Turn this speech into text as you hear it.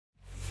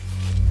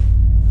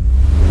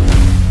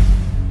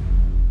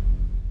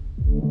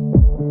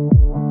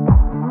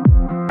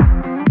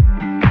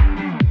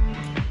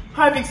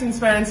Hi Vixens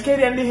fans,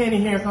 Kadie and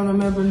Dehaney here from the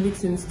Melbourne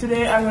Vixens.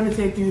 Today I'm going to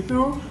take you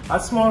through a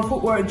small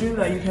footwork drill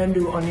that you can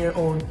do on your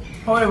own.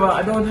 However,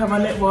 I don't have a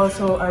netball,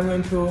 so I'm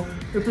going to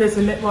replace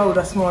the netball with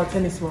a small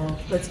tennis ball.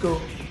 Let's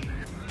go.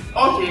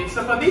 Okay,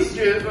 so for this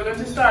drill, we're going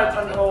to start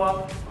on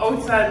our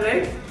outside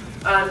leg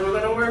and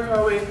we're going to work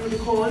our way through the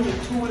cones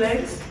with two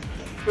legs,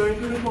 going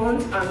through the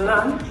cones and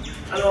land,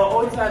 and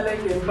our outside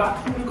leg then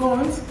back through the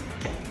cones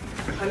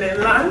and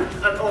then land,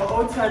 and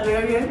our outside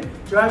leg again,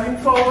 driving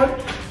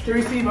forward to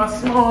receive a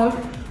small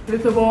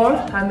little ball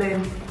and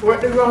then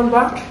work the ground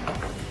back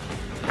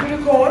to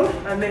the cone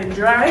and then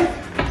drive,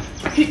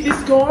 hit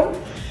this cone,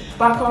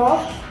 back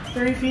off,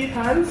 3 feet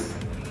hands,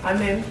 and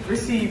then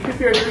receive,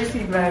 prepare to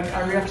receive like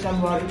a reaction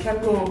ball. It can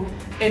go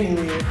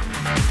anywhere.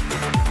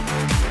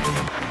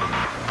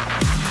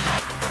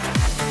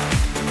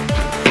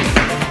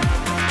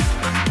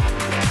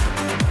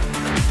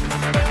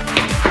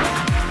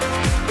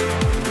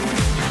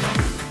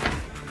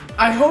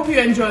 I hope you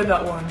enjoyed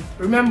that one.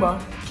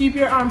 Remember, keep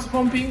your arms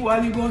pumping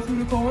while you go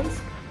through the cones,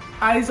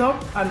 eyes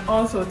up, and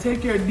also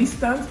take your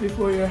distance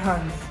before your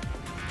hands.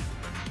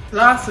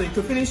 Lastly,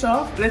 to finish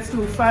off, let's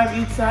do 5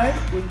 each side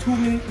with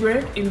 2-minute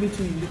break in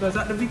between, because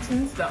at the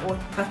Vixens,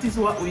 that is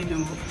what we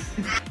do.